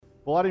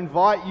Well, I'd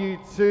invite you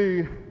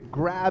to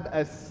grab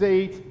a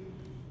seat.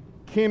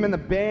 Kim and the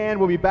band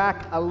will be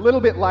back a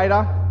little bit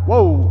later.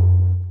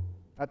 Whoa,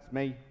 that's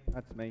me,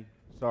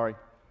 sorry.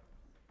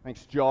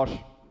 Thanks, Josh.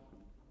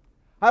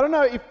 I don't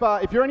know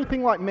if you're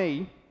anything like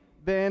me,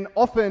 then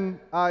often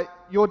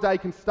your day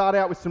can start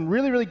out with some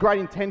really great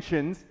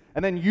intentions,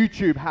 and then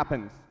YouTube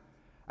happens.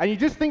 And you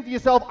just think to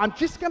yourself, I'm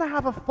just going to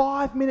have a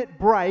 5-minute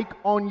break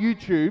on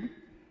YouTube,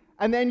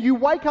 and then you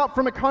wake up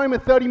from a coma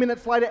 30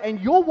 minutes later and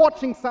you're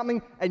watching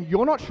something and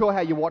you're not sure how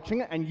you're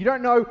watching it and you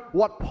don't know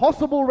what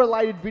possible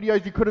related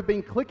videos you could have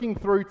been clicking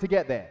through to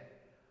get there.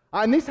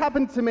 And this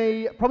happened to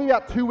me probably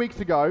about 2 weeks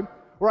ago,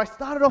 where I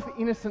started off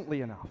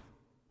innocently enough.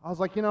 I was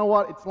like, you know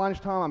what, it's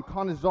lunchtime, I'm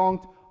kind of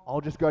zonked,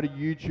 I'll just go to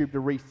YouTube to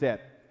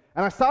reset.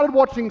 And I started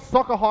watching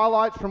soccer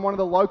highlights from one of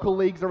the local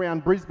leagues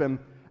around Brisbane,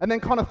 and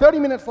then kind of 30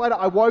 minutes later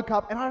I woke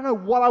up and I don't know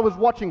what I was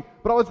watching,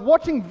 but I was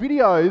watching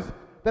videos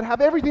that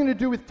have everything to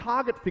do with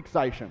target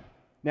fixation.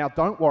 Now,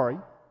 don't worry.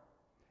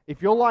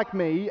 If you're like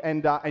me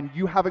and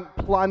you haven't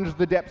plunged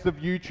the depths of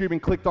YouTube and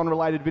clicked on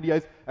related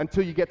videos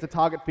until you get to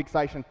target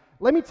fixation,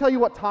 let me tell you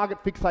what target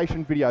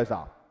fixation videos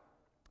are.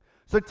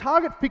 So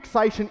target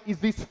fixation is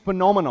this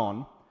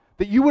phenomenon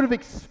that you would have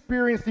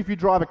experienced if you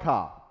drive a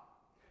car.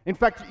 In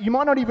fact, you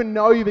might not even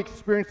know you've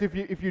experienced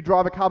if you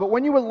drive a car, but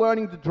when you were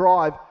learning to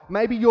drive,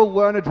 maybe your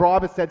learner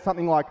driver said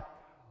something like,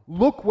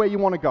 look where you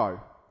want to go.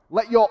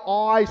 Let your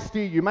eyes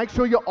steer you. Make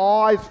sure your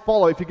eyes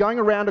follow. If you're going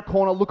around a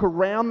corner, look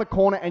around the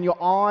corner and your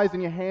eyes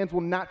and your hands will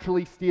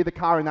naturally steer the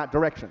car in that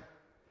direction.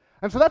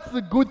 And so that's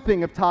the good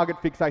thing of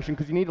target fixation,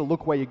 because you need to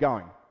look where you're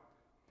going.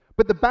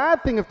 But the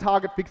bad thing of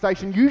target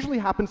fixation usually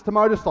happens to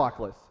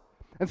motorcyclists.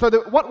 And so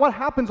what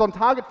happens on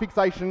target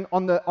fixation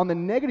on the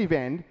negative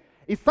end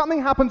is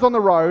something happens on the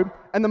road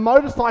and the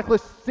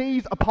motorcyclist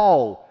sees a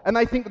pole and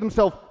they think to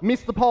themselves,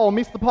 miss the pole,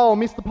 miss the pole,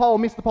 miss the pole,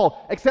 miss the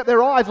pole, except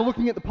their eyes are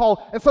looking at the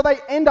pole, and so they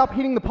end up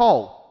hitting the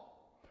pole.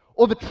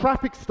 Or the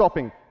traffic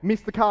stopping,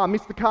 miss the car,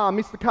 miss the car,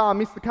 miss the car,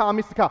 miss the car,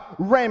 miss the car,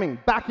 ramming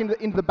back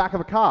into the back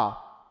of a car.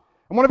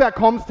 And one of our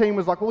comms team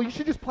was like, well, you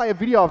should just play a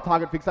video of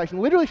target fixation.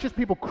 Literally it's just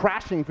people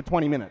crashing for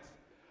 20 minutes.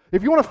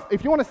 If you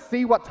want to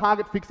see what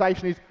target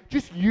fixation is,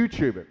 just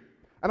YouTube it.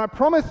 And I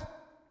promise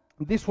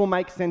this will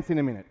make sense in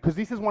a minute, because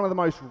this is one of the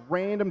most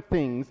random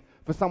things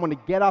for someone to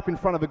get up in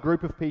front of a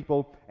group of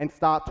people and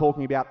start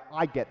talking about.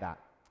 I get that.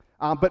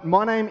 But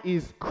my name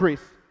is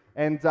Chris,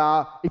 and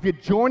if you're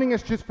joining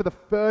us just for the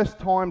first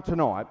time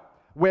tonight,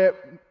 we're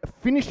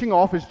finishing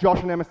off, as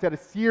Josh and Emma said, a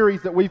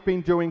series that we've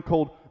been doing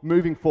called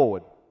Moving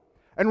Forward.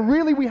 And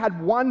really we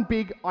had one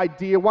big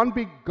idea, one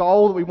big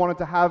goal that we wanted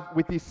to have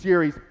with this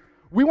series.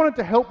 We wanted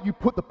to help you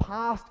put the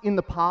past in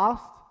the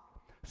past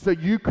so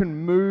you can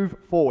move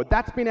forward.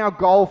 That's been our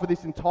goal for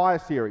this entire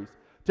series,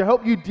 to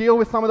help you deal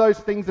with some of those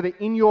things that are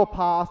in your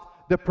past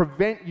that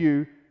prevent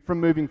you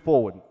from moving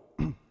forward.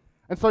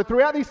 And so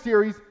throughout this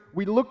series,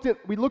 we looked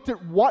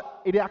at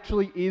what it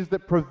actually is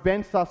that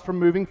prevents us from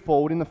moving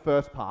forward in the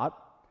first part.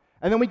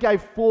 And then we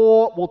gave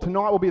tonight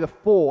will be the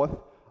fourth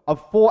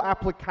of 4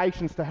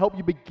 applications to help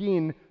you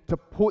begin to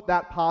put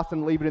that past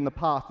and leave it in the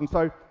past. And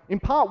so in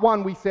part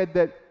 1, we said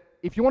that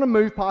if you want to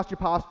move past your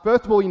past,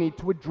 first of all, you need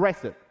to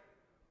address it,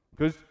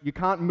 because you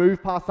can't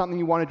move past something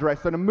you want to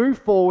address. So to move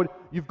forward,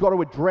 you've got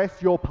to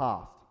address your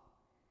past.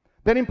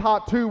 Then in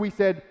part 2, we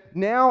said,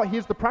 now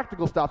here's the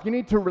practical stuff. You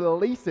need to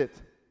release it.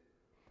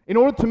 In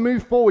order to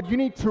move forward, you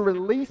need to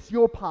release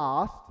your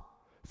past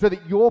so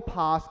that your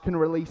past can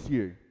release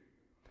you.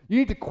 You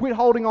need to quit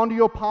holding on to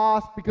your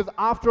past, because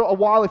after a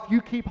while, if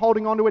you keep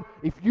holding on to it,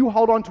 if you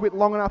hold on to it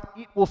long enough,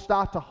 it will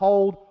start to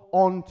hold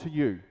on to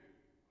you.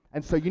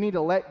 And so you need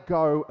to let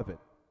go of it.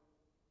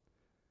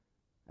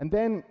 And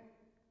then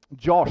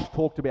Josh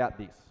talked about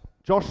this.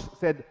 Josh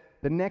said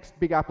the next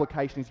big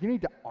application is you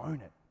need to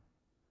own it.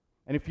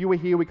 And if you were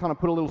here, we kind of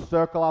put a little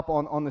circle up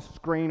on the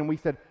screen, and we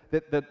said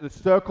that the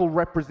circle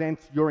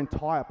represents your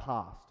entire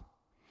past.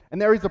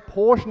 And there is a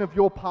portion of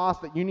your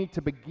past that you need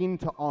to begin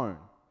to own.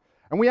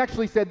 And we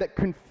actually said that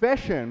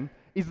confession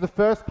is the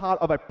first part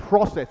of a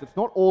process. It's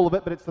not all of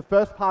it, but it's the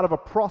first part of a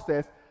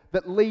process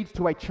that leads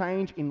to a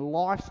change in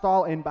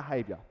lifestyle and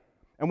behavior.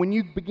 And when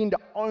you begin to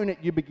own it,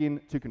 you begin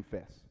to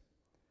confess.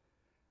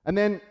 And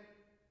then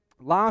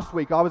last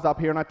week I was up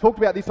here and I talked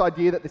about this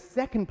idea that the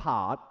second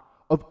part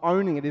of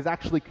owning it is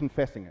actually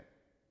confessing it.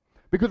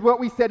 Because what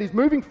we said is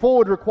moving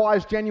forward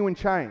requires genuine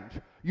change.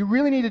 You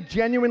really need to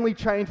genuinely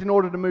change in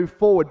order to move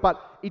forward,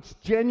 but it's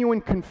genuine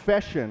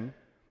confession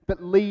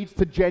that leads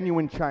to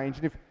genuine change.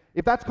 And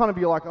if that's kind of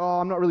you're like,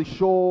 oh, I'm not really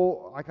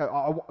sure, like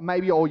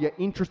maybe, or you're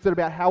interested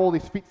about how all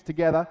this fits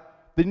together,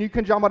 then you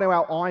can jump onto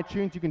our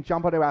iTunes, you can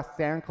jump onto our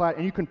SoundCloud,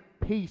 and you can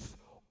piece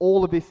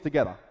all of this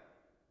together.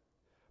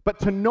 But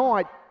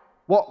tonight,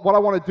 what I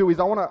want to do is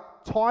I want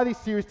to tie this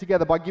series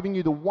together by giving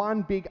you the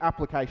one big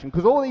application,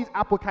 because all of these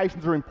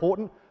applications are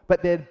important,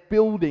 but they're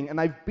building, and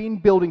they've been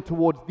building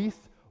towards this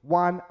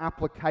one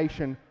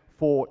application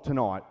for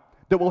tonight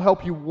that will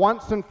help you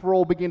once and for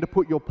all begin to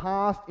put your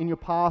past in your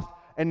past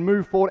and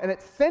move forward. And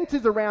it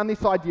centers around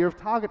this idea of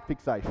target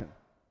fixation.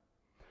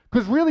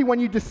 Because really, when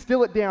you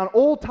distill it down,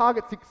 all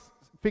target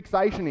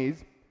fixation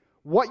is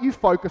what you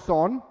focus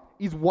on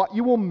is what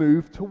you will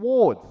move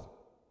towards.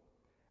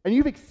 And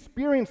you've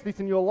experienced this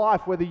in your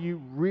life whether you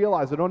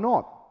realize it or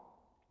not.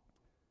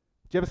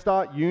 Did you ever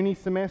start uni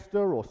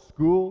semester or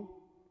school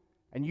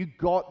and you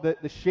got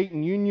the sheet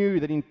and you knew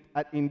that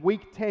in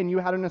week 10 you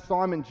had an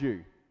assignment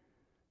due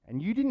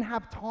and you didn't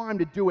have time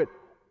to do it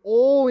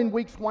all in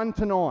weeks 1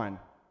 to 9,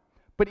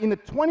 but in the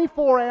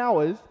 24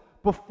 hours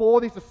before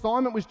this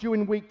assignment was due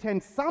in week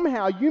 10,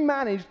 somehow you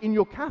managed in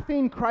your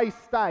caffeine-crazed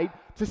state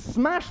to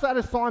smash that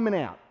assignment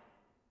out.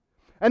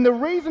 And the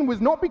reason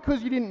was not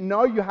because you didn't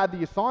know you had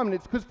the assignment,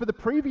 it's because for the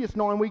previous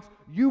 9 weeks,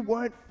 you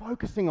weren't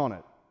focusing on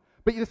it.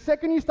 But the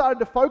second you started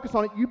to focus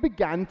on it, you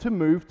began to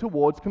move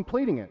towards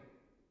completing it.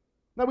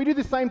 Now, we do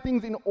the same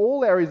things in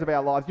all areas of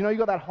our lives. You know, you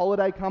got that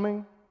holiday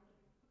coming,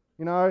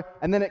 you know,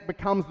 and then it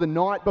becomes the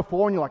night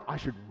before and you're like, I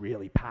should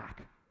really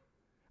pack.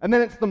 And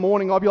then it's the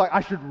morning, I'll be like, I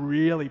should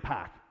really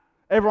pack.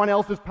 Everyone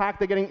else is packed,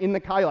 they're getting in the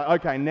car, you're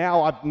like, okay,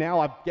 now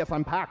I guess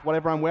I'm packed.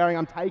 Whatever I'm wearing,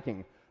 I'm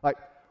taking. Like,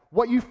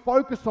 what you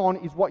focus on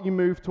is what you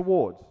move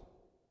towards.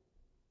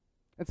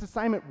 It's the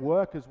same at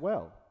work as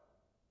well.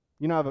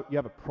 You know, you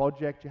have a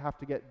project you have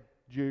to get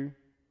due,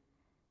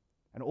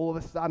 and all of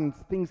a sudden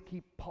things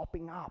keep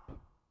popping up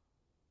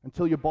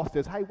until your boss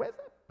says, hey, where's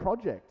that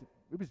project?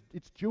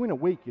 It's due in a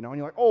week, you know, and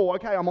you're like, oh,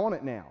 okay, I'm on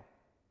it now.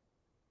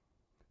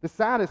 The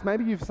saddest,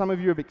 maybe some of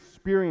you have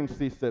experienced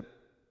this,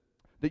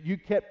 that you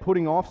kept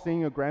putting off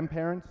seeing your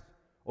grandparents,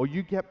 or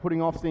you kept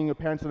putting off seeing your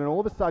parents, and then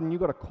all of a sudden you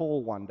got a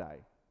call one day,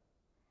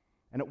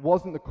 and it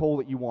wasn't the call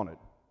that you wanted,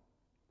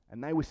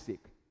 and they were sick.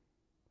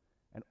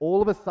 And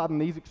all of a sudden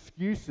these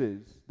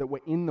excuses that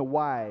were in the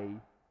way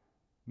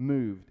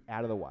moved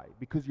out of the way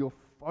because your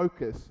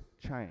focus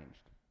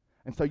changed.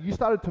 And so you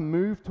started to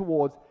move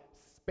towards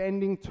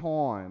spending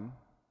time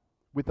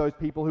with those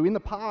people who in the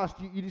past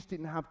you just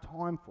didn't have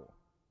time for.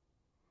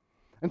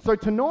 And so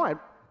tonight,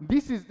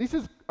 this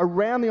is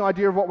around the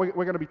idea of what we're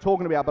going to be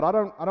talking about, but I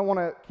don't want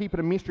to keep it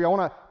a mystery. I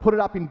want to put it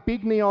up in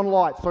big neon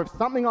lights. So if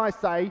something I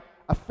say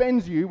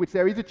offends you, which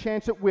there is a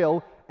chance it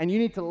will, and you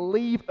need to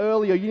leave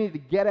early or you need to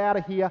get out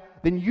of here,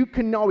 then you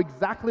can know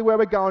exactly where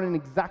we're going and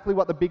exactly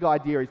what the big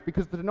idea is.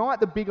 Because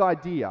tonight the big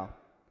idea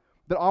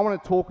that I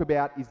want to talk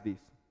about is this.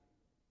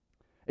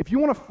 If you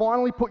want to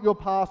finally put your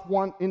past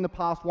in the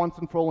past once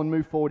and for all and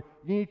move forward,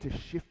 you need to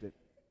shift it.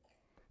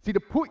 See, to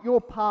put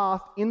your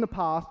past in the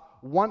past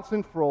once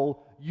and for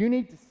all, you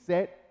need to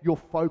set your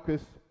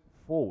focus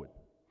forward.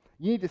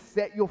 You need to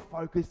set your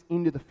focus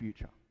into the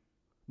future,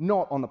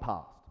 not on the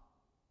past.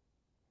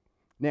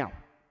 Now,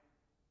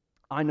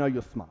 I know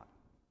you're smart.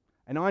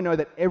 And I know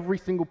that every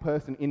single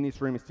person in this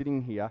room is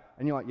sitting here,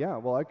 and you're like, yeah,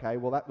 well, okay,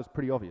 well, that was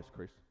pretty obvious,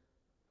 Chris.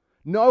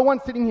 No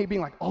one's sitting here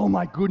being like, oh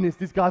my goodness,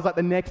 this guy's like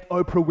the next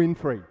Oprah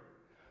Winfrey.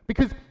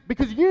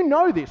 Because you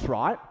know this,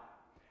 right?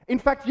 In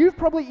fact, you've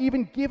probably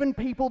even given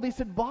people this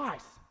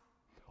advice.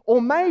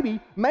 Or maybe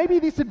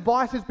this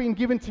advice has been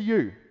given to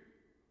you.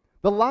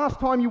 The last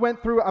time you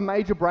went through a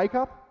major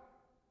breakup,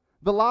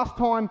 the last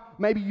time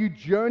maybe you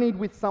journeyed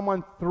with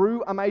someone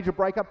through a major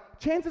breakup,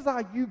 chances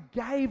are you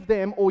gave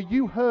them or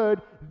you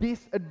heard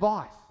this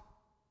advice.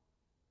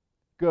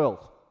 Girls,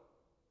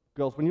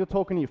 when you're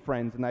talking to your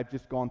friends and they've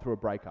just gone through a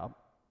breakup,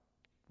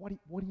 what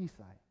do you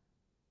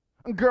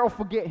say? Girl,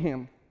 forget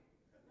him.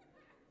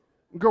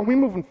 Girl, we're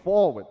moving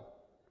forward.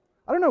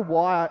 I don't know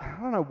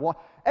why.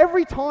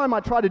 Every time I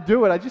try to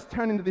do it, I just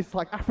turn into this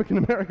like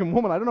African-American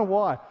woman. I don't know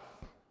why.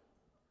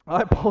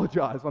 I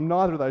apologize. I'm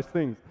neither of those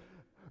things.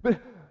 But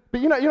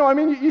you know what I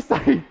mean? You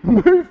say,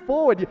 move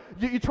forward.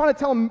 You're trying to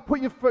tell them,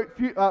 put your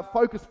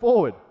focus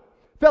forward.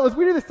 Fellas,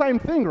 we do the same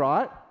thing,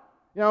 right?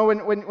 You know,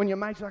 when your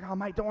mate's like, oh,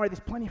 mate, don't worry,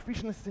 there's plenty of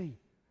fish in the sea.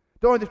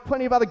 Don't worry, there's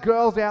plenty of other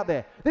girls out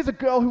there. There's a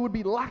girl who would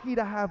be lucky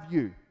to have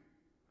you.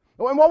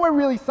 And what we're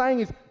really saying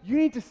is, you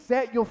need to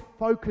set your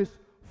focus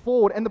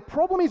forward. And the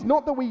problem is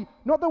not that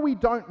we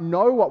don't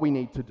know what we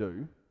need to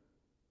do.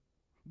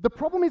 The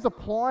problem is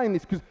applying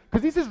this,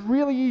 because this is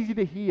really easy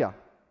to hear.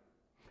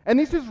 And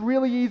this is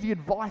really easy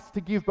advice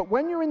to give, but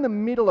when you're in the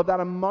middle of that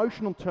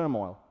emotional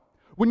turmoil,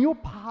 when your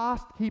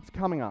past keeps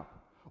coming up,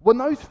 when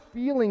those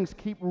feelings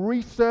keep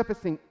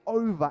resurfacing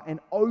over and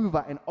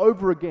over and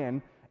over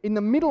again, in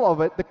the middle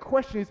of it, the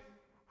question is,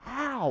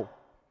 how?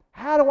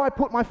 How do I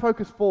put my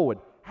focus forward?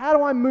 How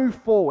do I move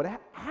forward?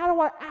 How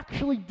do I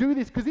actually do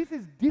this? Because this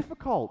is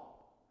difficult.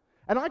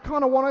 And I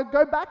kind of want to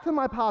go back to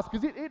my past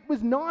because it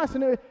was nice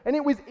and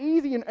it was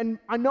easy, and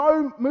I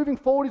know moving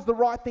forward is the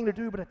right thing to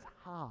do, but it's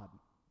hard.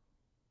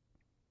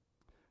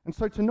 And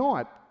so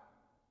tonight,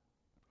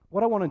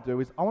 what I want to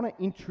do is I want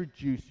to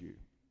introduce you.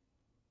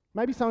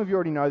 Maybe some of you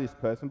already know this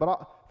person,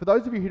 but for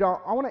those of you who don't,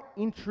 I want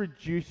to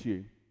introduce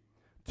you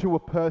to a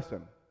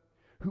person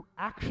who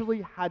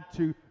actually had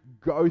to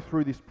go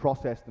through this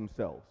process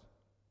themselves.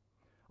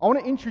 I want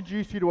to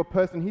introduce you to a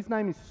person, his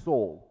name is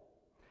Saul.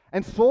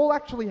 And Saul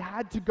actually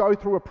had to go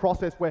through a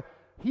process where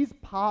his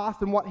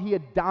past and what he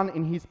had done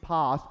in his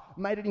past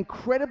made it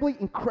incredibly,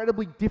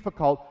 incredibly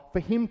difficult for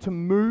him to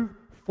move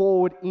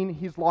forward in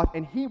his life.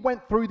 And he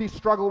went through this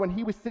struggle when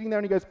he was sitting there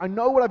and he goes, I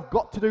know what I've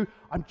got to do,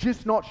 I'm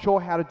just not sure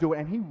how to do it.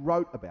 And he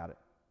wrote about it.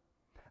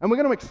 And we're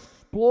going to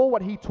explore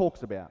what he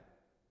talks about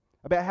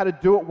how to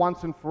do it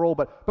once and for all.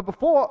 But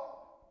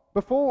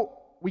before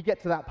we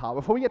get to that part,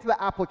 before we get to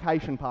the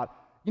application part,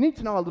 you need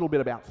to know a little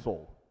bit about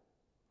Saul.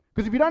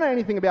 Because if you don't know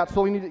anything about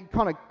Saul, you need to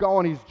kind of go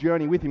on his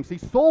journey with him. See,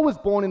 Saul was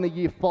born in the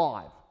year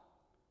 5.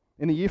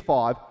 In the year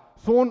 5,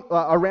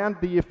 around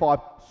the year 5,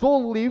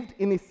 Saul lived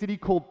in this city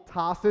called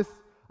Tarsus.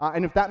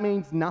 And if that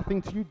means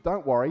nothing to you,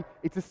 don't worry.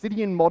 It's a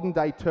city in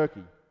modern-day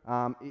Turkey,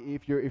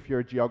 if you're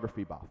a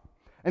geography buff.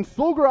 And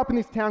Saul grew up in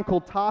this town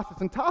called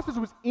Tarsus. And Tarsus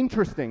was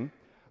interesting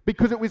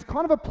because it was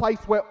kind of a place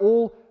where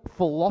all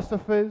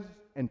philosophers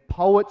and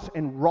poets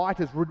and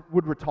writers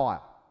would retire.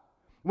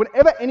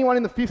 Whenever anyone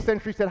in the 5th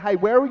century said, hey,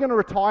 where are we going to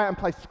retire and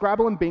play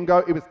Scrabble and bingo,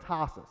 it was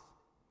Tarsus.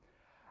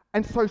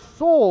 And so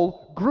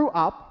Saul grew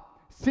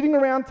up sitting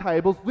around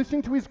tables,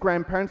 listening to his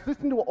grandparents,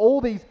 listening to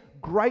all these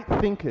great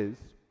thinkers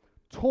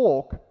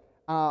talk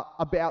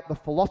about the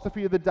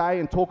philosophy of the day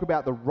and talk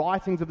about the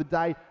writings of the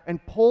day,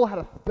 and Paul had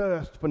a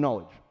thirst for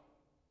knowledge.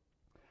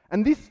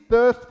 And this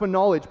thirst for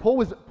knowledge, Paul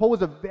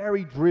was a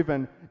very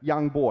driven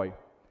young boy.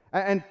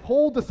 And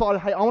Paul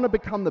decided, hey, I want to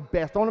become the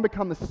best. I want to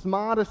become the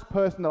smartest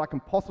person that I can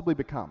possibly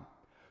become.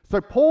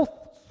 So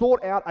Paul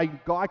sought out a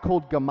guy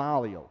called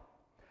Gamaliel.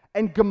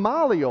 And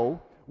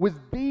Gamaliel was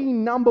the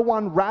number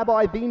one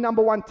rabbi, the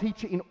number one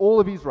teacher in all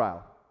of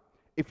Israel.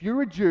 If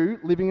you're a Jew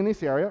living in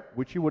this area,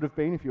 which you would have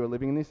been if you were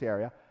living in this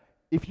area,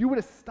 if you were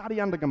to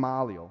study under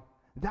Gamaliel,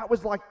 that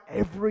was like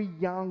every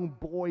young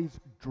boy's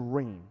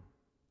dream.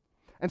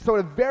 And so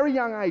at a very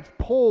young age,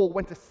 Paul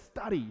went to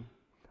study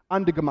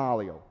under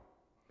Gamaliel.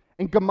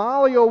 And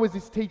Gamaliel was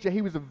his teacher.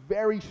 He was a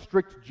very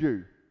strict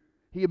Jew.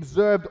 He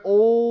observed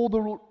all the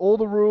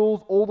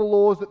rules, all the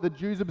laws that the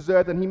Jews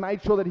observed, and he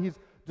made sure that his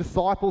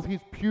disciples,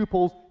 his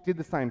pupils, did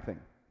the same thing.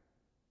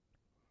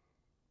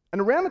 And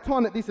around the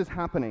time that this is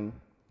happening,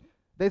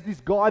 there's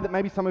this guy that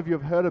maybe some of you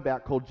have heard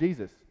about called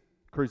Jesus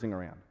cruising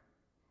around.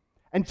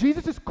 And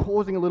Jesus is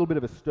causing a little bit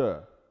of a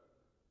stir.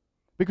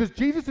 Because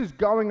Jesus is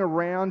going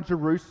around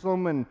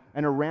Jerusalem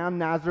and around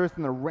Nazareth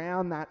and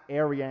around that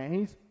area, and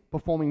he's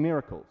performing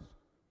miracles.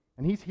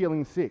 And he's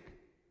healing sick.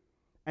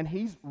 And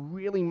he's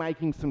really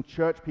making some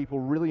church people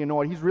really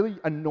annoyed. He's really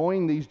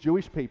annoying these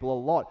Jewish people a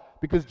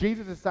lot. Because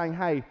Jesus is saying,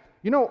 hey,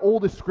 you know all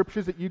the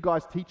scriptures that you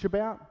guys teach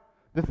about?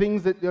 The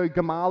things that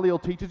Gamaliel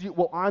teaches you?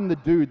 Well, I'm the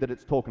dude that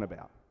it's talking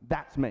about.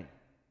 That's me.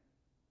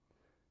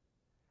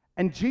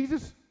 And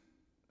Jesus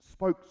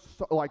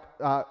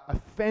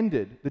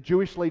offended the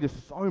Jewish leaders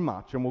so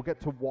much, and we'll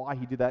get to why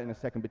he did that in a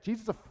second, but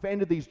Jesus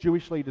offended these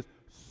Jewish leaders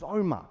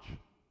so much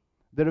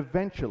that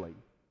eventually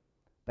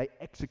they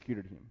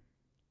executed him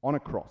on a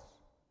cross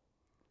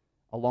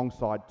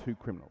alongside 2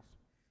 criminals.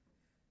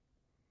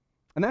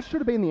 And that should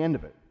have been the end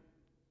of it.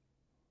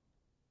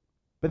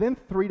 But then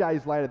 3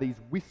 days later, these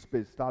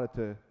whispers started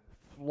to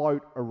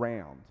float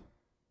around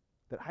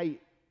that, hey,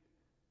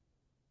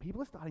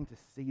 people are starting to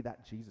see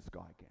that Jesus guy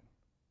again.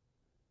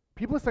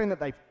 People are saying that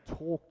they've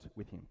talked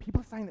with him.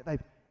 People are saying that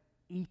they've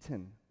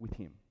eaten with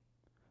him.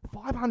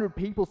 500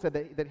 people said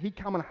that he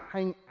come and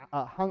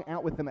hung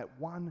out with them at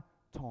one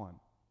time.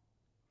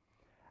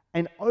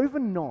 And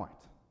overnight,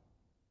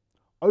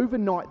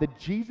 the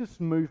Jesus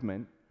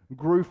movement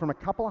grew from a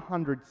couple of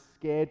hundred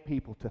scared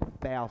people to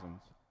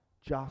thousands,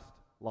 just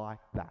like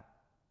that.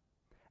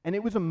 And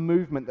it was a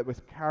movement that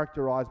was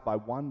characterized by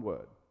one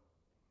word,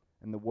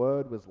 and the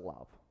word was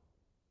love.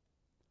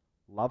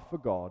 Love for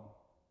God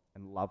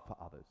and love for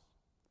others.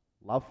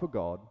 Love for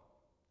God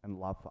and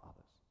love for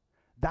others.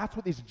 That's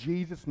what this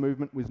Jesus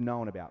movement was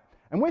known about.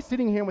 And we're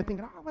sitting here and we're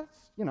thinking, oh, it's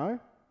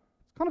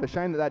kind of a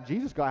shame that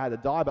Jesus guy had to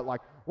die, but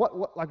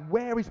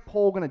where is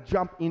Paul going to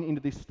jump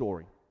into this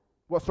story?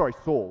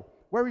 Saul.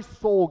 Where is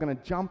Saul going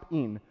to jump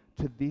in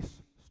to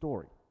this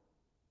story?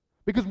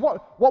 Because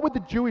what would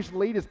the Jewish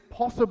leaders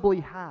possibly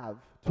have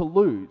to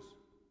lose?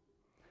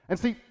 And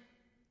see,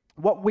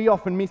 what we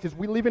often miss is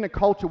we live in a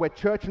culture where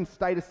church and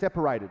state are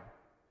separated.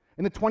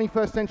 In the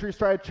 21st century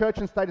Australia, church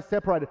and state are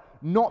separated.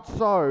 Not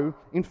so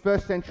in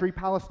 1st century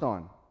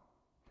Palestine.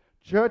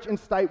 Church and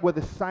state were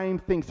the same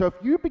thing. So if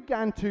you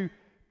began to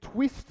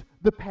twist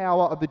the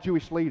power of the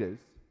Jewish leaders,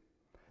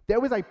 there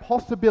was a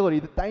possibility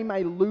that they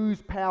may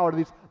lose power to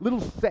this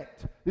little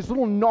sect, this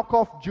little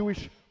knockoff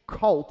Jewish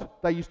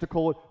cult, they used to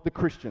call it, the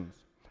Christians.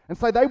 And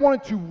so they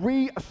wanted to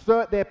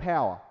reassert their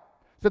power.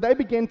 So they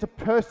began to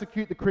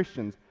persecute the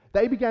Christians.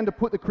 They began to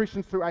put the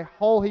Christians through a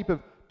whole heap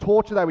of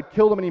torture. They would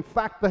kill them. And in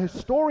fact, the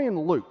historian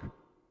Luke,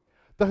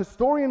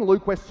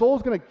 where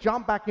Saul's going to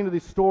jump back into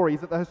this story,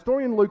 is that the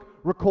historian Luke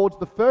records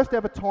the first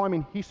ever time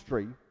in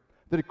history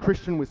that a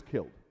Christian was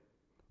killed.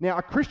 Now,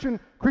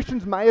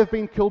 Christians may have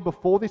been killed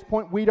before this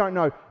point. We don't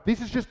know.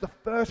 This is just the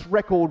first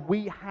record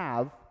we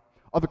have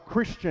of a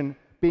Christian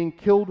being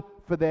killed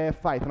for their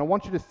faith. And I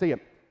want you to see it.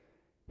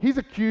 His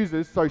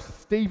accusers, so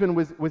Stephen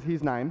was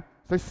his name,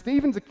 so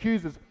Stephen's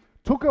accusers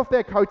took off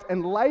their coats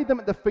and laid them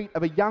at the feet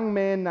of a young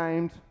man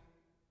named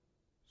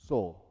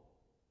Saul.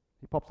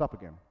 He pops up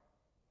again.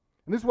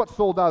 And And this is what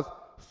Saul does.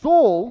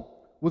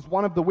 Saul was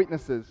one of the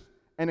witnesses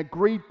and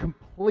agreed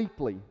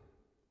completely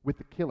with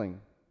the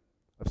killing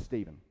of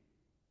Stephen.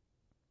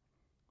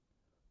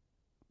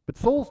 But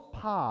Saul's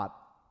part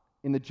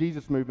in the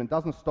Jesus movement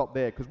doesn't stop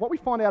there, because what we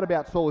find out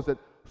about Saul is that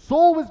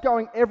Saul was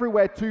going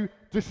everywhere to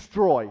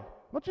destroy.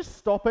 Not just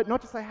stop it, not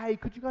just say, hey,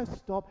 could you guys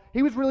stop?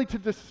 He was really to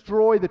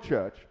destroy the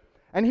church.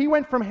 And he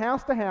went from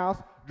house to house,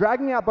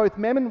 dragging out both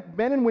men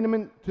and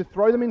women to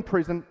throw them in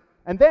prison.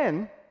 And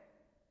then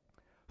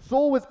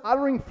Saul was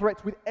uttering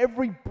threats with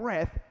every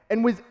breath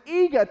and was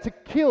eager to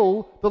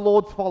kill the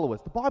Lord's followers.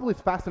 The Bible is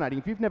fascinating.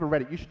 If you've never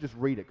read it, you should just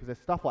read it, because there's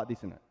stuff like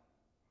this in it.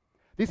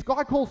 This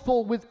guy called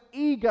Saul was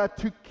eager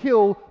to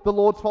kill the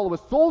Lord's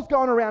followers. Saul's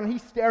going around and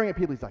he's staring at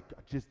people. He's like,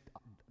 just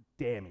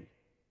dare me.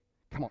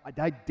 Come on,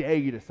 I dare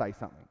you to say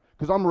something,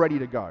 because I'm ready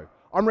to go.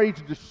 I'm ready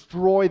to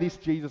destroy this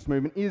Jesus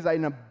movement. It is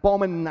an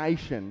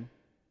abomination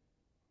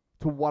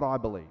to what I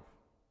believe.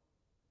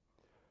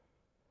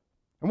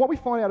 And what we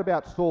find out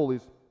about Saul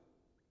is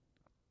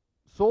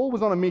Saul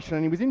was on a mission,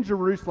 and he was in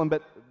Jerusalem,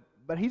 but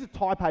he's a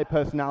type A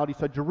personality,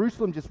 so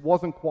Jerusalem just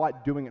wasn't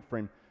quite doing it for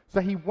him.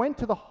 So he went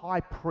to the high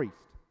priest.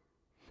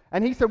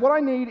 And he said, what I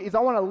need is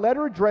I want a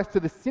letter addressed to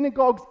the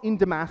synagogues in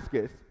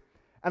Damascus,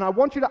 and I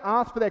want you to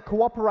ask for their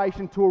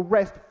cooperation to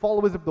arrest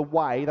followers of the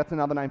way, that's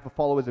another name for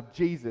followers of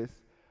Jesus,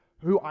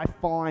 who I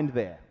find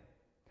there.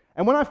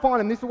 And when I find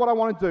them, this is what I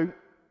want to do.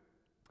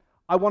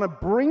 I want to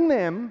bring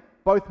them,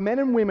 both men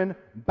and women,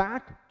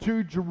 back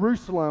to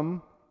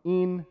Jerusalem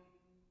in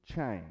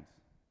chains.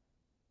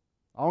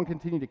 I want to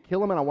continue to kill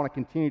them, and I want to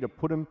continue to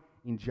put them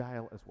in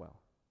jail as well.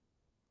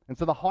 And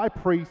so the high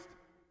priest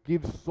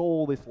gives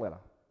Saul this letter.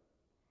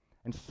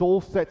 And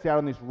Saul sets out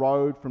on this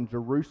road from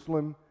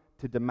Jerusalem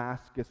to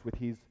Damascus with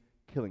his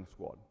killing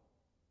squad.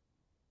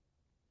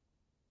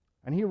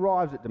 And he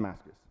arrives at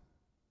Damascus,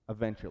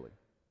 eventually.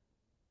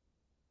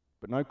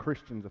 But no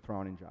Christians are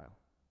thrown in jail.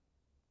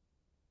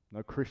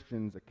 No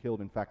Christians are killed.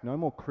 In fact, no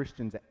more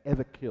Christians are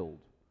ever killed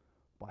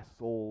by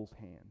Saul's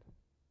hand.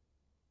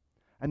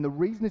 And the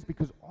reason is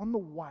because on the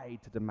way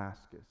to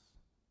Damascus,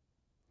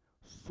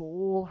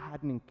 Saul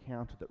had an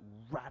encounter that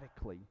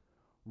radically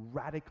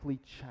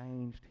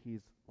changed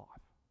his life.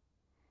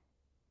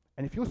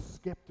 And if you're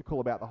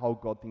skeptical about the whole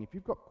God thing, if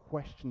you've got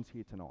questions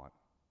here tonight,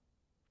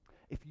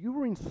 if you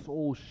were in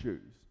Saul's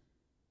shoes,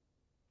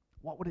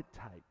 what would it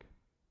take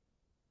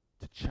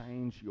to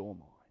change your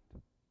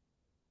mind?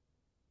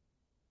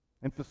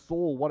 And for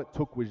Saul, what it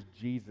took was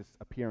Jesus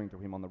appearing to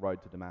him on the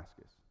road to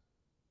Damascus,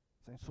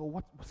 saying, Saul,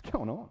 what's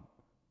going on?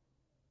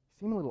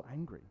 You seem a little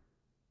angry.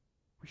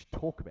 We should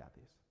talk about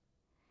this.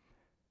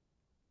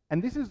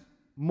 And this is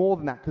more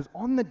than that, because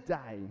on the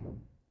day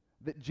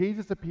that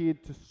Jesus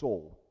appeared to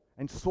Saul,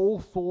 and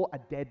Saul saw a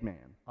dead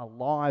man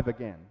alive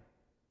again,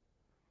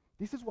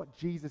 this is what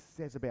Jesus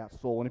says about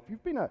Saul. And if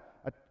you've been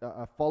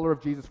a follower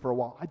of Jesus for a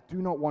while, I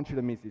do not want you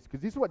to miss this,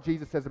 because this is what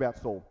Jesus says about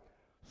Saul.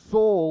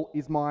 Saul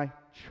is my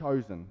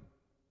chosen.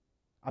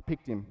 I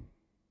picked him.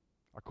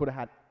 I could have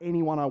had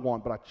anyone I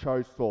want, but I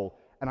chose Saul.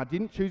 And I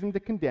didn't choose him to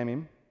condemn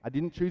him. I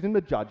didn't choose him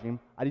to judge him.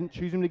 I didn't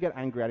choose him to get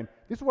angry at him.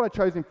 This is what I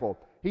chose him for.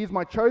 He is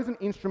my chosen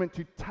instrument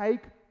to take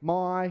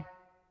my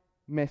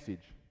message.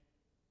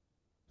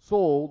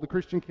 Saul, the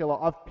Christian killer,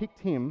 I've picked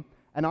him,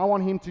 and I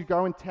want him to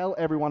go and tell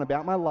everyone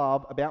about my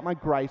love, about my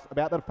grace,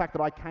 about the fact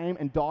that I came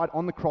and died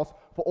on the cross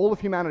for all of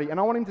humanity. And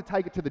I want him to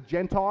take it to the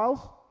Gentiles.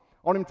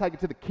 I want him to take it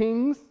to the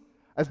kings,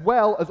 as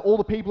well as all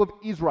the people of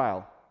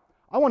Israel.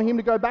 I want him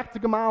to go back to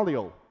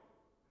Gamaliel.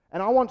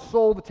 And I want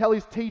Saul to tell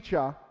his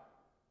teacher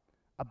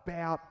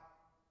about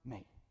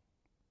me.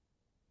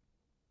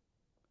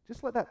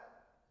 Just let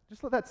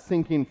that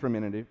sink in for a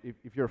minute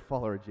if you're a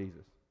follower of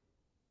Jesus.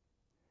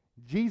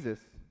 Jesus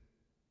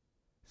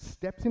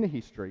steps into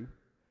history,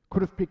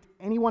 could have picked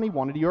anyone he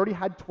wanted. He already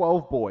had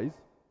 12 boys.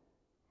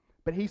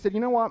 But he said, you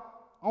know what?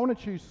 I want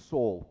to choose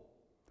Saul.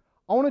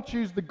 I want to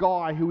choose the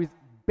guy who is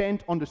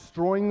bent on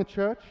destroying the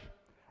church,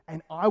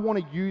 and I want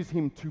to use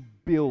him to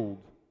build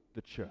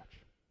the church.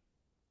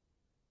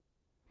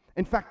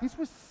 In fact, this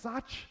was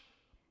such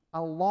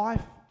a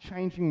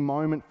life-changing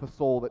moment for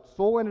Saul that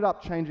Saul ended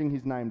up changing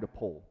his name to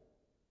Paul.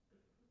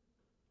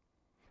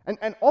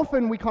 And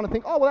often we kind of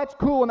think, oh, well, that's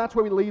cool, and that's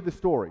where we leave the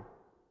story.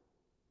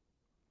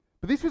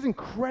 But this was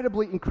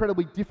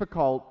incredibly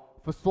difficult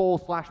for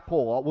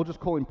Saul/Paul. We'll just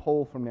call him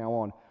Paul from now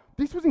on.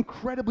 This was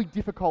incredibly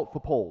difficult for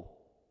Paul.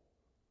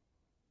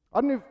 I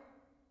don't know if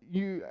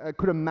you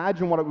could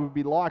imagine what it would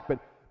be like, but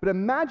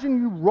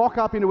imagine you rock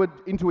up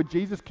into a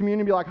Jesus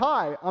community and be like,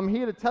 hi, I'm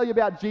here to tell you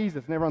about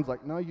Jesus. And everyone's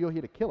like, no, you're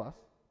here to kill us.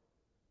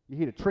 You're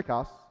here to trick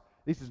us.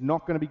 This is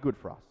not going to be good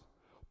for us.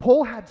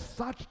 Paul had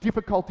such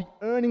difficulty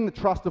earning the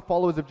trust of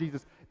followers of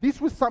Jesus. This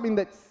was something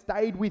that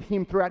stayed with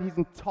him throughout his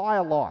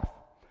entire life.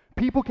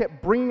 People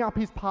kept bringing up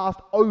his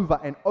past over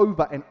and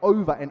over and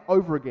over and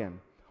over again.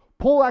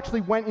 Paul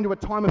actually went into a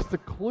time of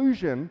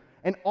seclusion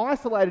and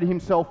isolated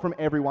himself from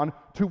everyone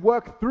to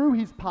work through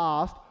his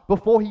past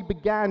before he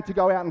began to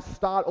go out and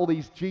start all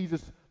these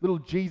little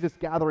Jesus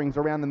gatherings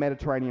around the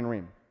Mediterranean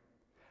rim.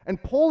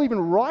 And Paul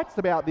even writes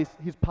about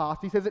his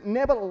past. He says, it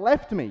never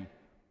left me.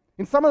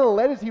 In some of the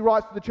letters he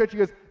writes to the church, he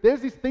goes,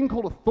 there's this thing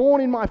called a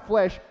thorn in my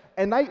flesh,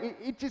 and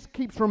it just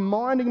keeps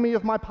reminding me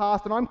of my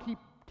past, and I'm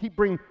keep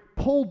being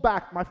pulled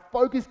back. My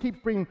focus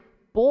keeps being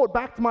brought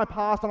back to my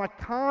past, and I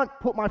can't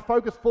put my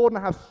focus forward, and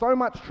I have so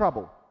much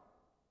trouble.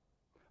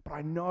 But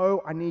I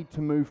know I need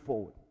to move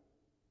forward.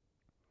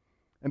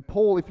 And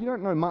Paul, if you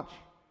don't know much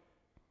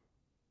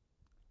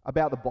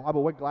about the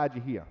Bible, we're glad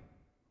you're here.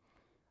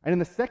 And in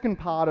the second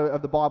part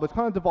of the Bible, it's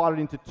kind of divided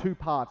into two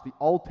parts, the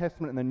Old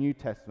Testament and the New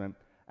Testament.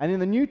 And in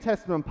the New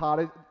Testament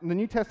part, the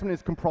New Testament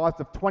is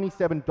comprised of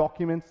 27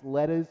 documents,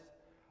 letters.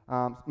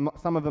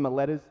 Some of them are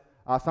letters,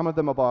 some of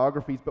them are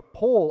biographies. But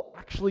Paul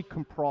actually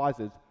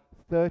comprises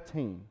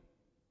 13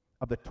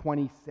 of the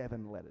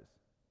 27 letters.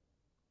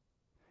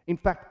 In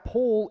fact,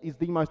 Paul is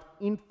the most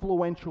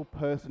influential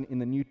person in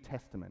the New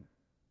Testament,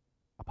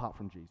 apart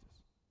from Jesus.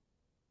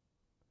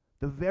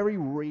 The very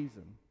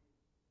reason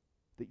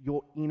that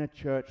you're in a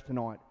church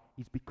tonight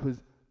is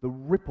because the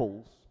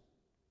ripples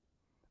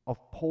of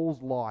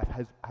Paul's life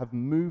have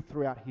moved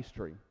throughout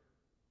history.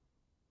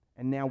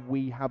 And now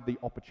we have the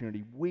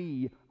opportunity.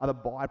 We are the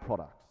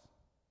byproducts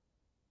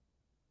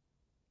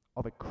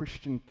of a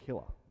Christian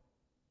killer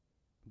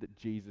that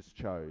Jesus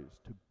chose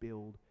to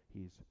build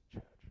his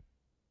church.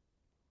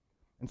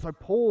 And so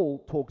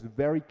Paul talks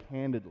very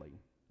candidly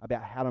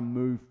about how to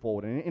move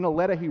forward. And in a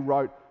letter he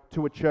wrote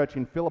to a church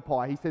in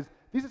Philippi, he says,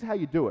 this is how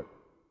you do it.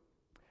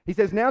 He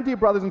says, now, dear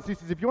brothers and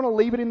sisters, if you want to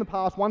leave it in the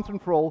past once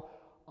and for all,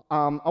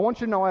 I want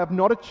you to know I have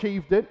not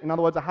achieved it. In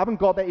other words, I haven't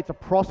got there. It's a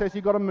process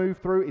you've got to move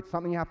through. It's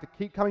something you have to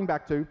keep coming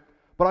back to.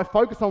 But I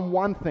focus on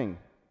one thing.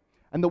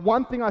 And the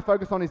one thing I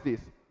focus on is this.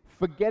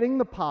 Forgetting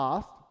the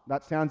past.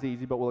 That sounds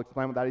easy, but we'll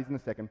explain what that is in a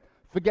second.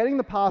 Forgetting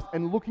the past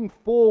and looking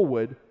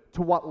forward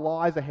to what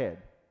lies ahead.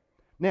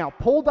 Now,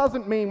 Paul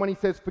doesn't mean when he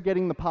says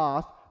forgetting the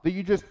past that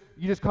you just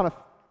kind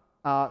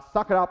of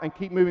suck it up and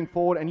keep moving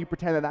forward and you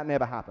pretend that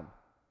never happened.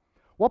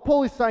 What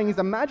Paul is saying is,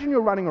 imagine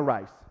you're running a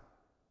race.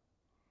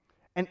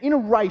 And in a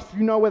race,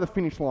 you know where the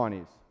finish line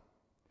is.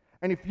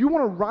 And if you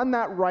want to run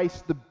that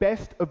race to the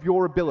best of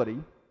your ability,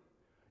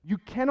 you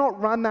cannot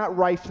run that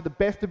race to the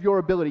best of your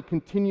ability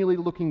continually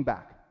looking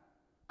back,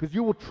 because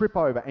you will trip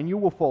over and you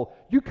will fall.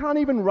 You can't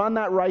even run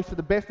that race to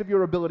the best of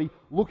your ability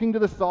looking to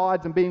the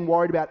sides and being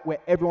worried about where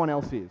everyone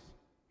else is.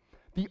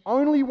 The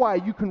only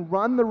way you can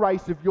run the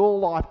race of your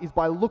life is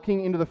by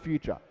looking into the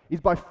future, is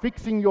by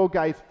fixing your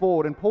gaze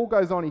forward. And Paul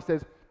goes on, he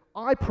says,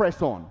 I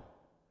press on.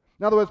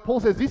 In other words, Paul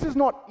says, this is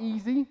not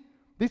easy,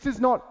 this is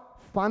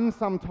not fun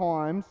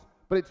sometimes,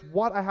 but it's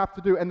what I have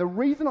to do. And the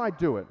reason I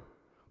do it,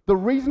 the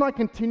reason I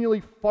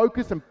continually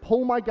focus and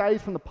pull my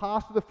gaze from the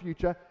past to the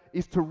future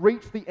is to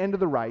reach the end of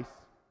the race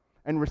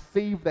and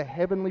receive the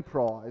heavenly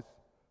prize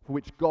for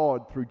which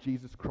God, through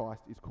Jesus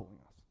Christ, is calling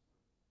us.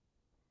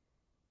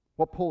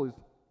 What Paul is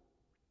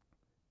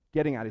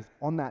getting at is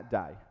on that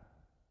day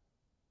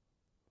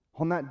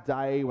when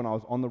I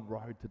was on the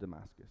road to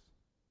Damascus,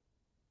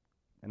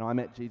 and I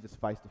met Jesus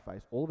face to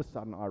face, all of a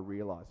sudden I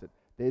realized that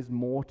there's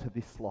more to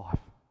this life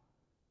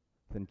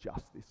than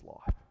just this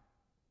life.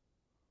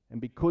 And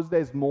because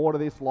there's more to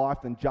this life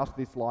than just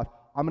this life,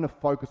 I'm going to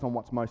focus on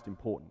what's most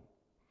important.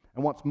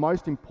 And what's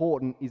most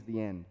important is the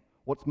end.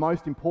 What's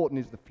most important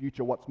is the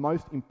future. What's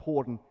most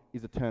important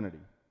is eternity.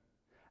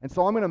 And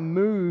so I'm going to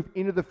move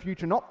into the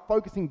future, not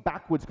focusing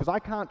backwards, because I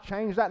can't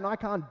change that and I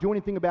can't do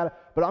anything about it,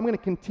 but I'm going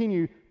to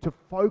continue to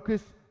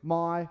focus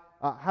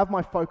have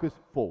my focus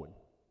forward.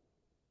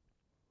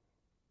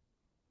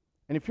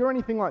 And if you're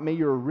anything like me,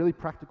 you're a really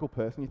practical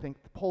person. You think,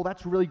 Paul,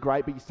 that's really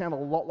great, but you sound a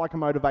lot like a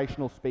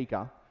motivational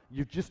speaker.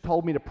 You've just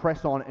told me to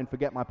press on and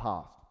forget my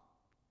past.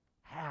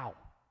 How?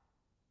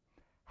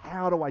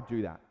 How do I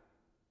do that?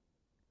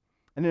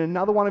 And in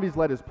another one of his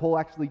letters, Paul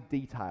actually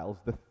details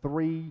the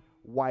 3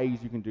 ways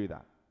you can do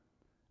that.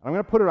 And I'm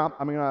going to put it up,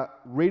 I'm going to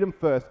read them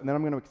first, and then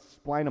I'm going to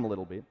explain them a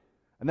little bit.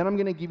 And then I'm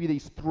going to give you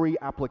these 3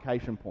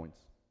 application points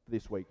for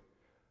this week.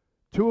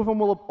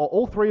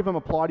 All 3 of them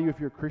apply to you if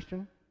you're a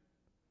Christian.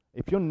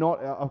 If you're not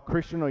a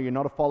Christian or you're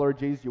not a follower of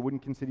Jesus, you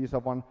wouldn't consider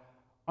yourself one,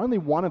 only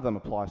one of them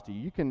applies to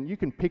you. You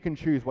can pick and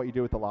choose what you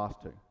do with the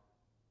last 2.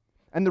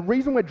 And the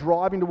reason we're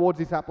driving towards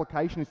this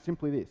application is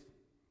simply this.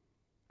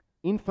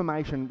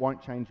 Information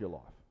won't change your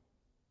life.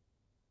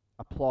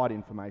 Applied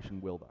information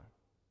will, though.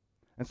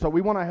 And so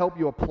we want to help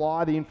you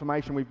apply the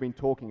information we've been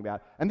talking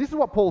about. And this is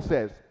what Paul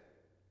says.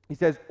 He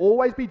says,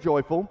 always be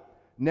joyful,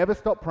 never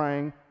stop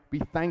praying, be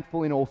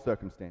thankful in all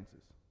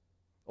circumstances.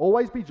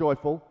 Always be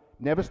joyful,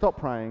 never stop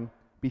praying,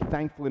 be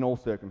thankful in all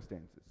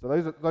circumstances.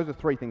 So those are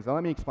 3 things. Now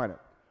let me explain it.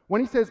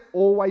 When he says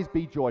always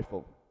be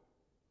joyful,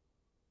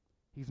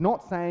 he's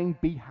not saying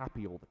be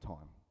happy all the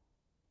time.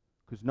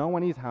 Because no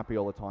one is happy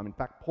all the time. In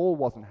fact, Paul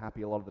wasn't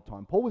happy a lot of the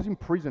time. Paul was in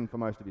prison for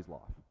most of his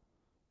life.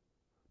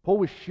 Paul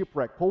was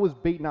shipwrecked. Paul was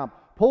beaten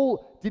up.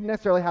 Paul didn't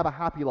necessarily have a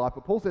happy life,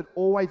 but Paul said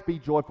always be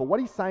joyful. What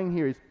he's saying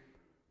here is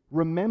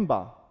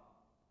remember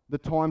the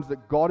times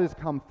that God has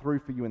come through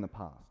for you in the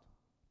past.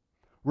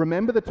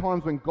 Remember the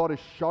times when God has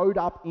showed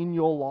up in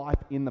your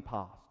life in the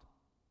past.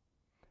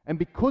 And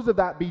because of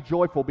that, be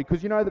joyful,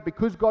 because you know that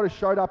because God has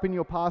showed up in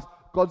your past,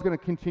 God's going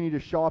to continue to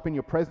show up in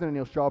your present and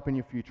he'll show up in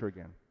your future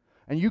again.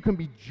 And you can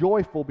be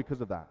joyful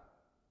because of that.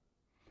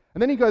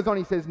 And then he goes on,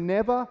 he says,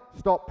 never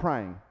stop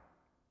praying.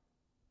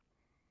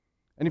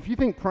 And if you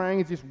think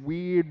praying is this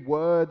weird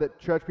word that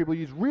church people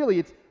use, really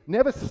it's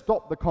never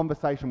stop the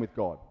conversation with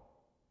God.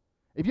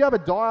 If you have a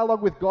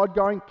dialogue with God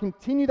going,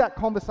 continue that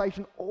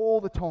conversation all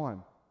the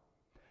time.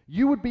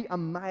 You would be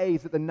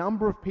amazed at the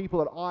number of people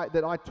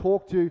that I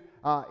talk to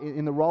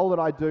in the role that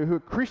I do who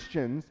are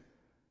Christians,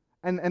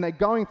 and they're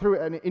going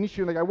through an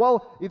issue and they go,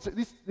 well,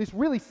 this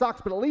really sucks,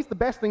 but at least the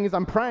best thing is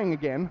I'm praying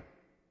again.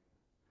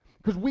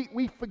 Because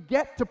we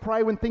forget to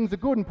pray when things are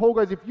good. And Paul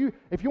goes, if you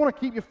want to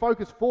keep your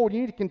focus forward, you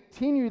need to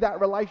continue that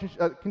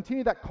relationship,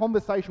 continue that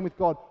conversation with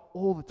God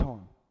all the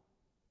time.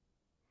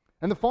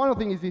 And the final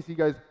thing is this, he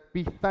goes,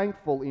 be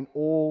thankful in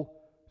all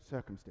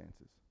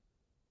circumstances.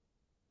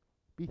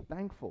 Be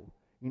thankful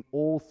in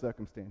all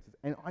circumstances.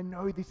 And I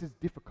know this is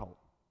difficult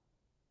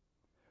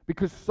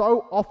because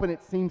so often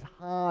it seems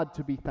hard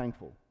to be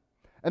thankful.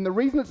 And the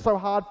reason it's so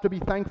hard to be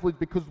thankful is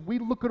because we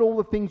look at all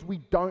the things we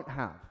don't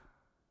have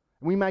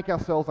and we make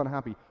ourselves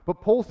unhappy.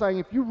 But Paul's saying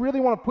if you really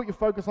want to put your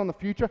focus on the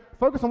future,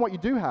 focus on what you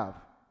do have.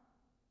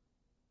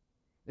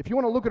 If you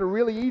want to look at a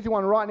really easy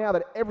one right now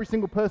that every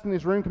single person in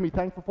this room can be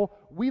thankful for,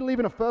 we live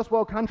in a first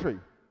world country.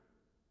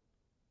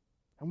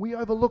 And we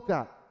overlook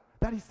that.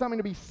 That is something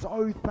to be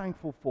so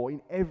thankful for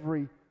in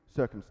every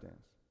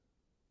circumstance.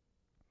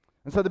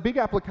 And so the big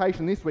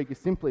application this week is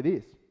simply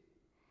this,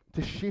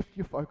 to shift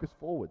your focus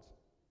forwards.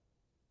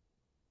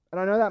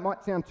 And I know that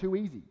might sound too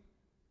easy.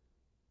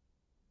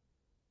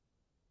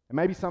 And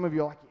maybe some of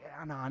you are like,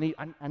 yeah, no,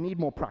 I need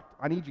more practical.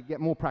 I need you to get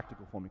more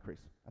practical for me, Chris.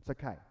 That's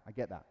okay. I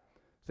get that.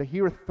 So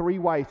here are 3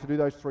 ways to do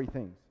those 3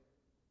 things.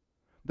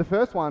 The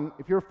first one,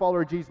 if you're a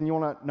follower of Jesus and you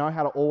want to know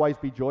how to always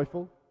be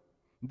joyful,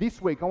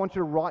 this week I want you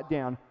to write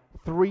down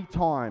 3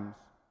 times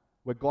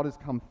where God has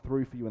come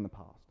through for you in the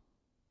past.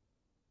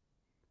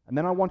 And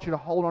then I want you to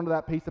hold onto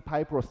that piece of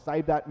paper or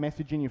save that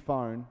message in your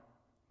phone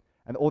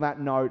or that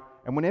note.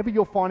 And whenever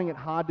you're finding it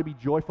hard to be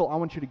joyful, I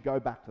want you to go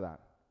back to that.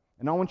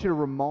 And I want you to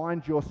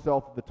remind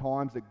yourself of the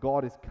times that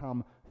God has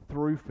come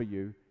through for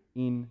you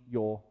in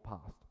your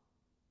past.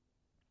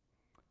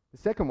 The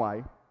second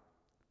way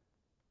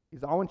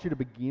is I want you to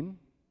begin.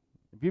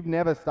 If you've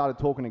never started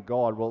talking to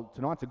God, well,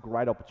 tonight's a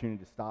great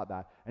opportunity to start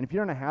that. And if you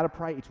don't know how to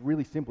pray, it's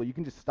really simple. You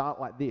can just start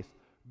like this.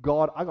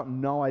 God, I got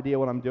no idea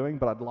what I'm doing,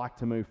 but I'd like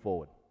to move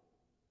forward.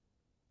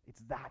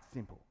 It's that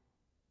simple.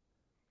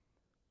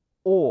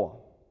 Or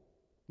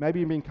maybe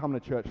you've been coming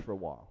to church for a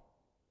while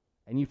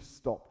and you've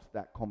stopped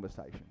that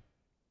conversation.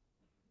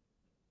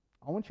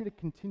 I want you to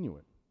continue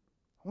it.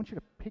 I want you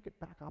to pick it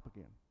back up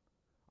again.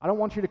 I don't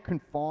want you to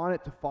confine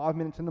it to 5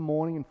 minutes in the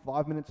morning and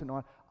 5 minutes at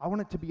night. I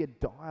want it to be a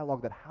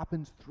dialogue that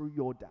happens through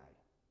your day,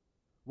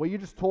 where you're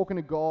just talking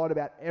to God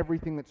about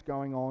everything that's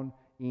going on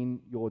in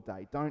your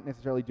day. Don't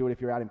necessarily do it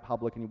if you're out in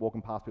public and you're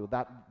walking past people.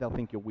 They'll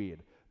think you're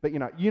weird. But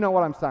you know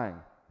what I'm saying.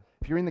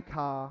 If you're in the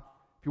car,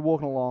 if you're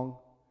walking along.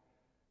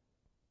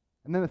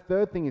 And then the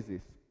third thing is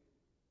this.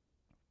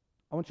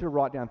 I want you to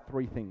write down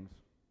 3 things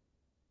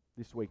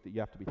this week that you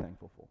have to be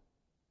thankful for.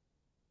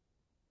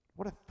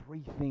 What are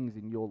 3 things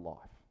in your life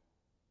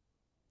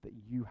that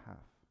you have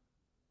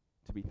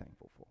to be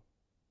thankful for?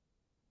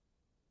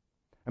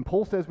 And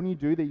Paul says when you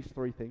do these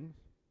 3 things,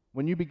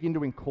 when you begin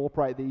to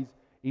incorporate these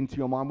into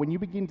your mind, when you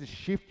begin to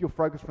shift your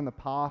focus from the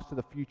past to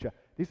the future,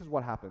 this is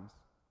what happens.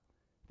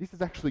 This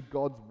is actually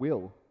God's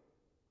will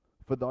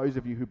for those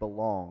of you who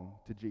belong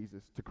to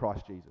Jesus, to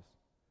Christ Jesus.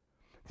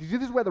 See,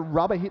 this is where the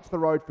rubber hits the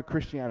road for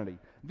Christianity.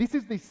 This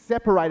is the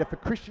separator for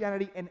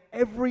Christianity and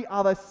every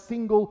other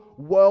single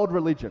world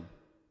religion.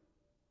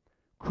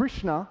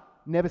 Krishna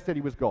never said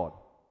he was God.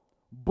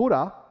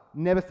 Buddha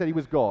never said he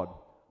was God.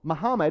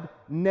 Muhammad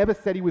never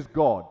said he was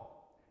God.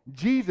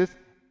 Jesus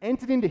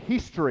entered into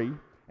history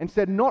and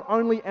said, not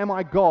only am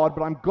I God,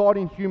 but I'm God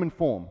in human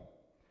form,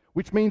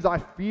 which means I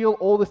feel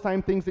all the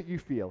same things that you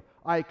feel.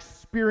 I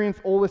experience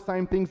all the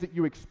same things that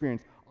you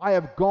experience. I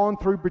have gone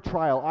through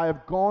betrayal. I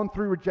have gone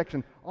through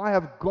rejection. I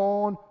have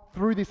gone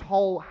through this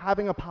whole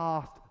having a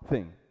past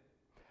thing.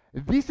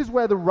 This is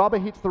where the rubber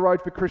hits the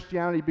road for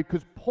Christianity,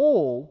 because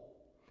Paul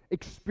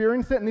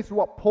experienced it, and this is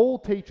what Paul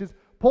teaches.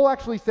 Paul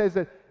actually says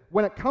that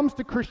when it comes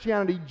to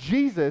Christianity,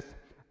 Jesus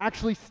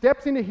actually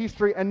steps into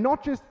history and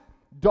not just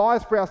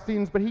dies for our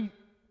sins, but he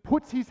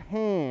puts his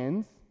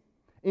hands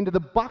into the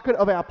bucket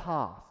of our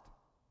past.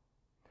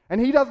 And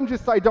he doesn't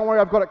just say, don't worry,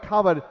 I've got it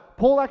covered.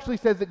 Paul actually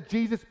says that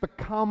Jesus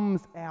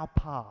becomes our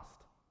past.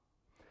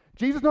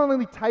 Jesus not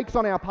only takes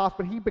on our past,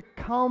 but he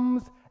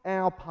becomes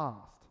our past.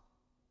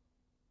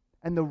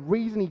 And the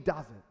reason he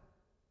does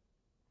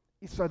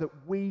it is so that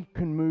we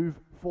can move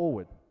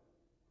forward.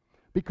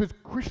 Because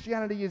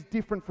Christianity is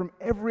different from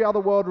every other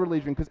world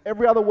religion, because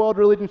every other world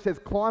religion says,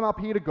 climb up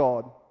here to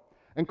God,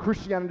 and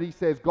Christianity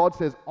says, God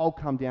says, I'll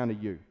come down to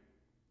you,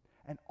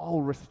 and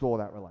I'll restore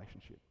that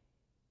relationship.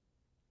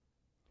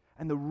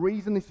 And the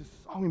reason this is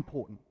so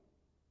important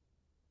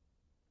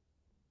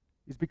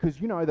is because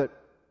you know that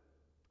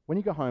when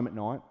you go home at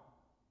night,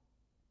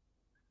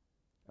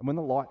 and when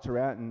the lights are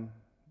out and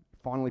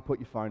finally put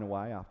your phone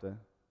away after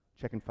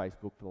checking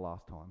Facebook for the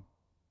last time.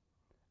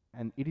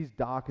 And it is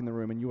dark in the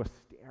room and you are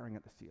staring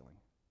at the ceiling.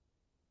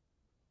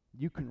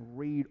 You can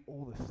read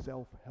all the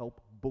self-help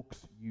books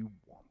you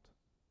want.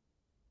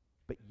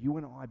 But you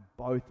and I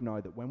both know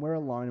that when we're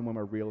alone and when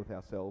we're real with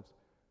ourselves,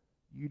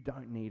 you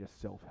don't need a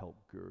self-help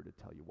guru to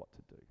tell you what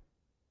to do.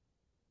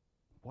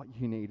 What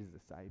you need is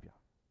a Savior.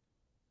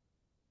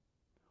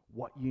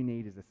 What you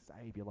need is a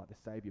Savior like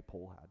the Savior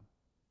Paul had.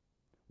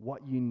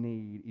 What you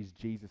need is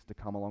Jesus to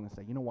come along and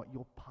say, you know what,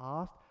 your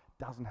past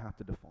doesn't have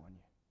to define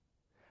you.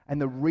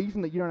 And the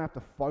reason that you don't have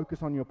to focus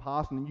on your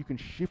past and you can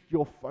shift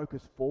your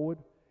focus forward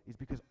is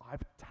because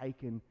I've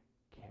taken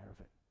care of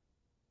it.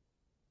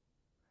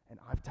 And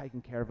I've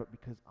taken care of it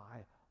because I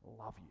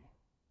love you,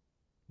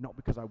 not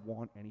because I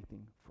want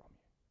anything from you.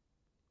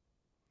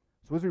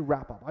 So as we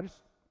wrap up, I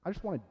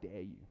just want to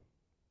dare you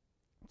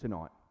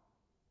tonight.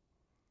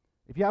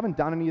 If you haven't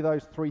done any of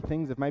those three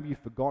things, if maybe you've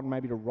forgotten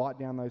maybe to write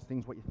down those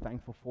things, what you're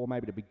thankful for,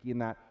 maybe to begin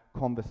that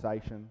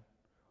conversation,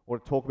 or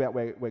to talk about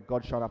where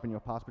God showed up in your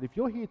past. But if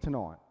you're here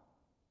tonight,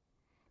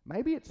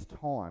 maybe it's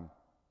time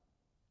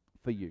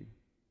for you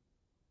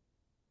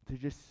to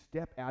just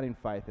step out in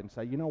faith and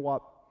say, you know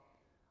what,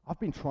 I've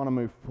been trying to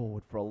move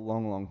forward for a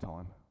long, long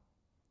time.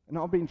 And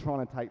I've been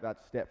trying to take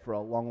that step for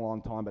a long,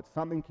 long time, but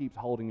something keeps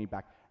holding me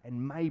back.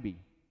 And maybe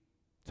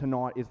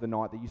tonight is the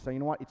night that you say, you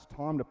know what, it's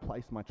time to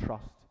place my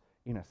trust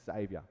in a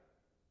Savior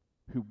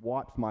who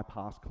wipes my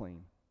past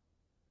clean.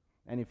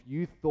 And if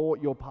you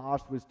thought your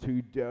past was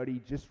too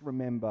dirty, just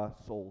remember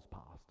Saul's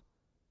past.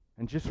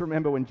 And just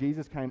remember when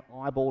Jesus came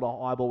eyeball to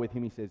eyeball with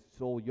him, he says,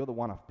 Saul, you're the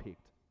one I've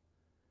picked.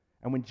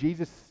 And when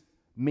Jesus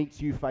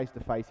meets you face to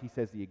face, he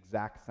says the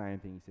exact same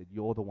thing. He said,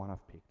 you're the one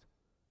I've picked,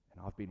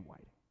 and I've been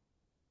waiting.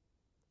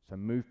 So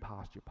move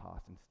past your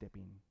past and step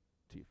into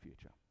your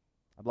future.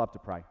 I'd love to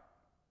pray.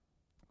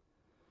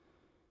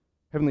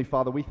 Heavenly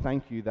Father, we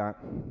thank you that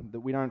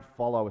we don't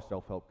follow a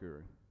self-help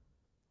guru.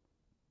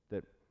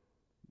 That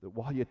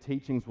while your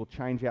teachings will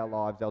change our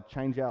lives, they'll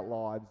change our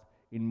lives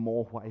in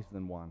more ways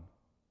than one.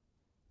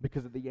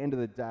 Because at the end of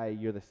the day,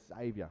 you're the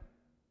Savior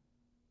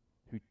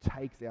who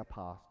takes our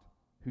past,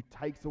 who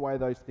takes away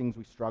those things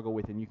we struggle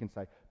with, and you can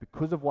say,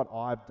 because of what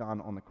I've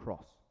done on the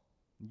cross,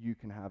 you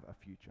can have a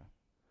future.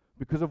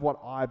 Because of what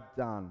I've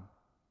done,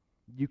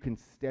 you can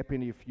step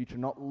into your future,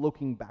 not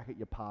looking back at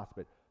your past,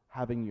 but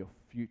having your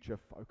future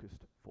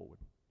focused forward.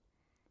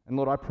 And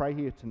Lord, I pray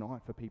here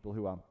tonight for people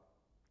who are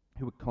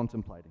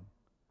contemplating,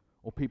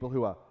 or people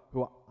who are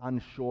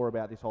unsure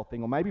about this whole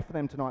thing, or maybe for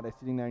them tonight they're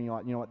sitting there and you're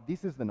like, you know what,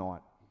 this is the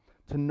night.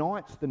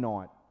 Tonight's the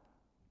night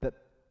that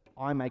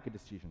I make a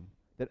decision,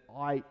 that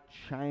I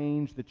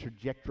change the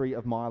trajectory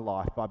of my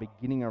life by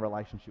beginning a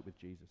relationship with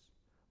Jesus,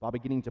 by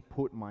beginning to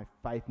put my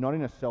faith not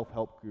in a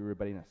self-help guru,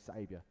 but in a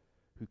Savior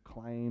who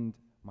claimed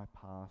my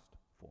past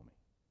for me.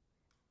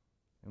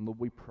 And Lord,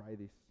 we pray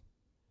this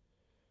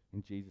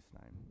in Jesus'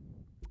 name.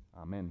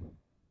 Amen.